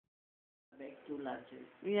two lunches.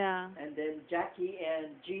 Yeah. And then Jackie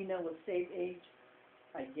and Gina was same age,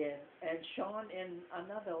 I guess. And Sean and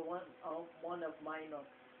another one of mine,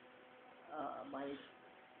 my,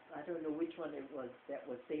 I don't know which one it was that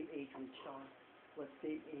was same age with Sean, was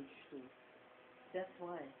same age too. That's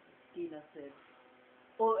why Tina said,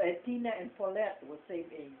 oh, and Tina and Paulette were same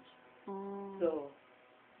age. Oh. So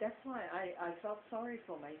that's why I felt sorry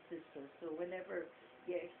for my sister. So whenever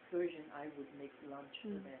the excursion, I would make lunch for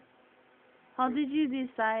Mm. them. How did you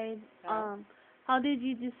decide? Huh? How did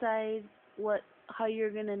you decide how you're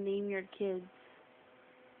gonna name your kids?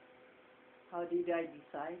 How did I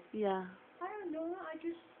decide? Yeah. I don't know. I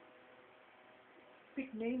just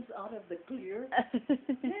pick names out of the clear.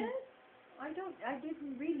 Yes. I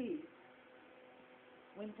didn't really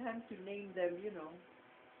when time to name them, you know.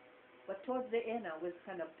 But towards the end, I was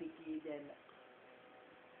kind of picky. Then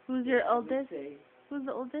Who's then your I would oldest? say Who's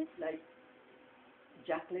the oldest? like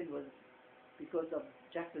Jacqueline was because of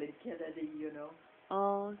Jacqueline Kennedy, you know.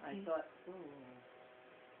 Oh, I okay. thought, oh,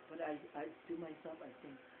 but I to myself, I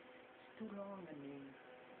think it's too long a name.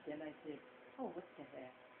 Then I said, oh, what the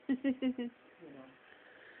heck, you know.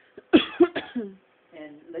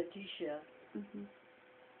 And Letitia, Mhm.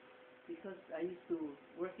 because I used to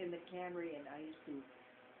work in the Camry and I used to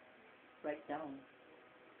write down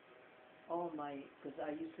all my, because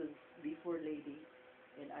I used to be for lady,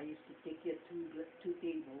 and I used to take it to two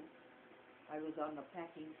tables. I was on the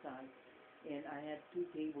packing side, and I had two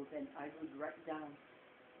tables, and I would write down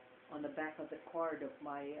on the back of the card of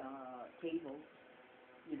my table,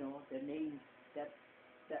 you know, the names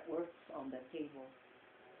that works on the table.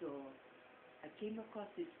 So I came across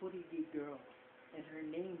this Puri girl, and her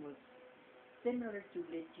name was similar to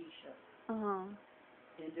Letitia. Uh-huh.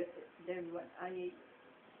 And then when I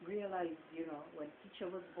realized, you know, when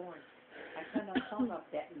Tisha was born, I kind of thought of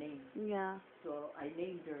that name. Yeah. So I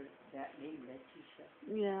named her that name, Letitia,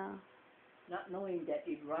 Yeah. not knowing that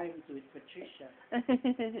it rhymes with Patricia,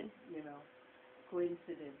 you know,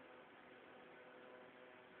 coincidence.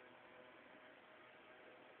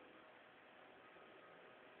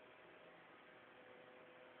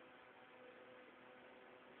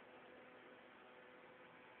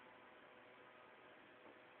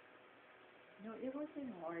 No, it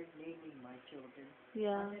wasn't hard naming my children. I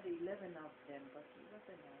Yeah. had 11 of them, but it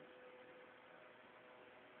wasn't hard.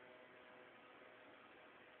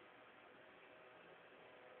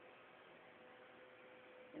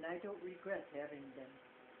 And I don't regret having them,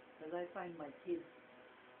 because I find my kids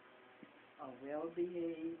are well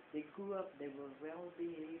behaved. They grew up, they were well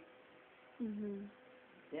behaved. Mhm.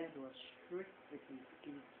 Dad was strict with his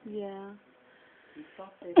kids. Yeah. He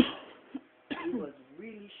taught them, he was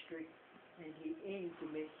really strict, and he aimed to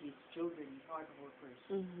make his children hard workers,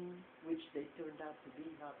 Mhm. which they turned out to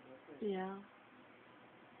be hard workers. Yeah.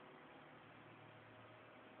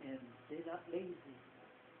 And they're not lazy.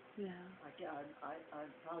 Yeah.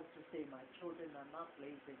 I'm proud to say my children are not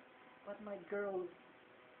lazy. But my girls,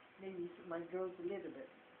 maybe my girls a little bit,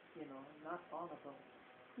 you know, not all of them.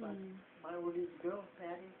 But Mm. my oldest girl,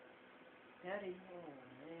 Patty, oh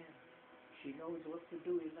man, she knows what to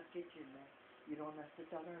do in the kitchen, man. You don't have to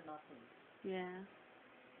tell her nothing. Yeah.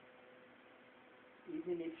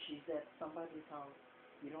 Even if she's at somebody's house,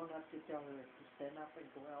 you don't have to tell her to stand up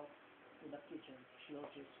and go out in the kitchen. She'll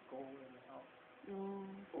just go and help. Oh.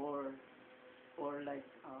 Or, or like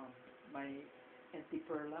my Auntie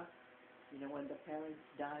Perla, you know, when the parents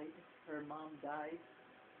died, her mom died,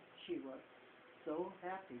 she was so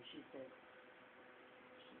happy, she said,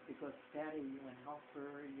 because Patty went help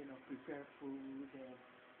her, you know, prepare food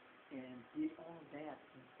and did all that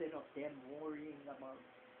instead of them worrying about,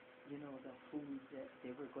 you know, the food that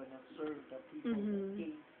they were going to serve the people that Mhm.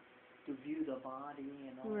 came to view the body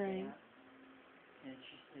and all Right. that. And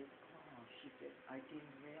she said, oh, she said, I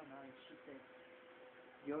didn't realize, she said,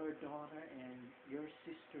 your daughter and your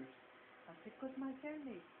sisters. I said, because my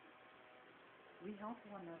family, we help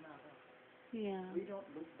one another. Yeah. We don't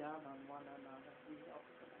look down on one another. We help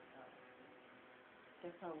one another.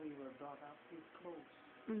 That's how we were brought up. We're close.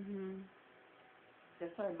 Mhm.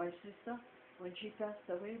 That's why my sister, when she passed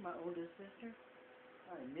away, my older sister,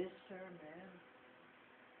 I missed her, man.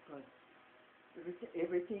 Because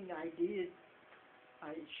everything I did,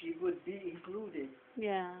 she would be included.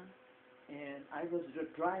 Yeah. And I was the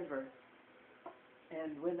driver.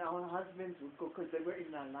 And when our husbands would go, because they were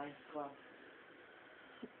in a Lions Club,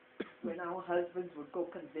 when our husbands would go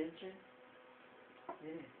convention,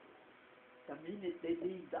 yeah, the minute they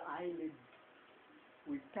leave the island,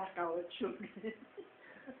 we pack our children.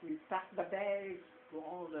 We pack the bags with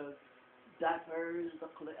all the diapers, the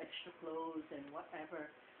extra clothes, and whatever,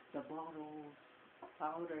 the bottles.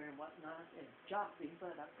 powder and whatnot, and jump in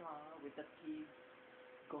front of the car with the kids.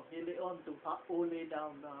 Go really on to Ole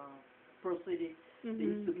down Pro City. There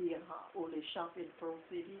used to Mhm. be a Ole shop in Pro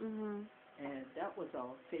City, Mhm. and that was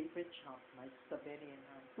our favorite shop, my Saberi and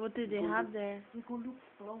I. What did We they go look, have there? we go look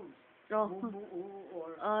for clothes, Oh. Mumu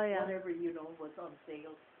or Oh yeah. whatever was on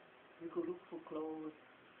sale. We go look for clothes,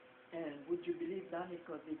 and would you believe, Danny?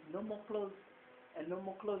 Because if no more clothes and no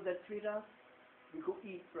more clothes that fit us, we go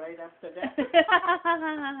eat right after that.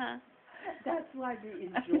 That's why we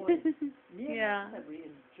enjoyed. Me and Yeah. my sister, we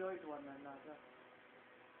enjoyed one another.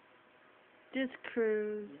 Just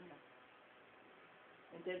cruise. Yeah.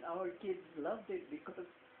 And then our kids loved it because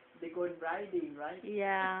they go riding, right?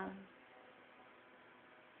 Yeah.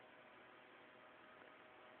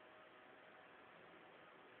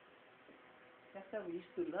 That's how we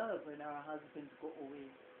used to love when our husbands go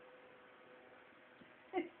away.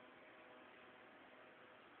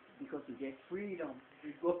 Because we get freedom.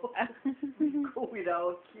 We go, we go with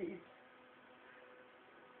our kids.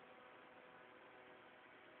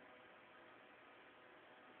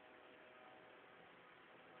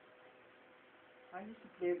 I used to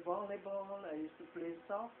play volleyball. I used to play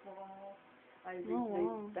softball. I Oh even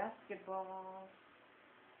played wow. basketball.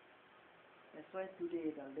 That's why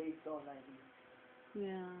today the legs all like this.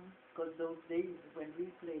 Yeah. Because those days when we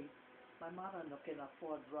played, my mother no can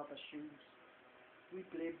afford rubber shoes. We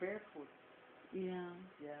play barefoot. Yeah.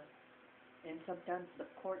 Yeah. And sometimes the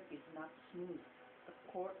court is not smooth. The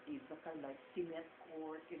court is a kind of like cement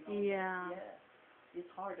court, Yeah. Yeah. It's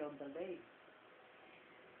hard on the legs.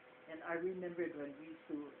 And I remembered when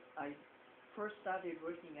I first started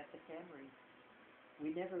working at the Camry,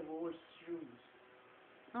 we never wore shoes.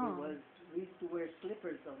 It Oh. was, we used to wear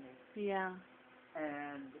slippers on it. Yeah.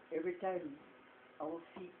 And every time our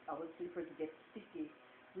slippers get sticky,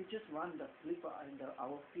 we just run the slipper and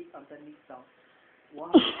our feet underneath the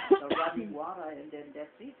water, the running water, and then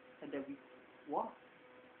that's it. And then we walk.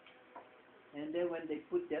 And then when they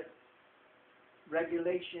put that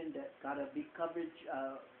regulation that gotta be coverage,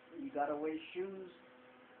 you gotta wear shoes,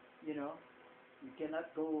 you know, you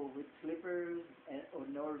cannot go with slippers or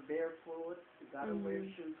nor barefoot. You gotta wear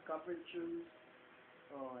Mhm. shoes, covered shoes.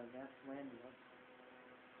 Oh, and that's when.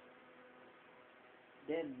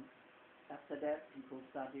 Then after that, people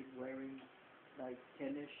started wearing like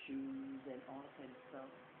tennis shoes and all kinds of stuff.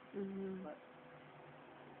 Mhm. But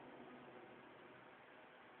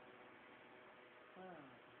wow.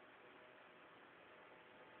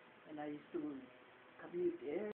 And I used to commute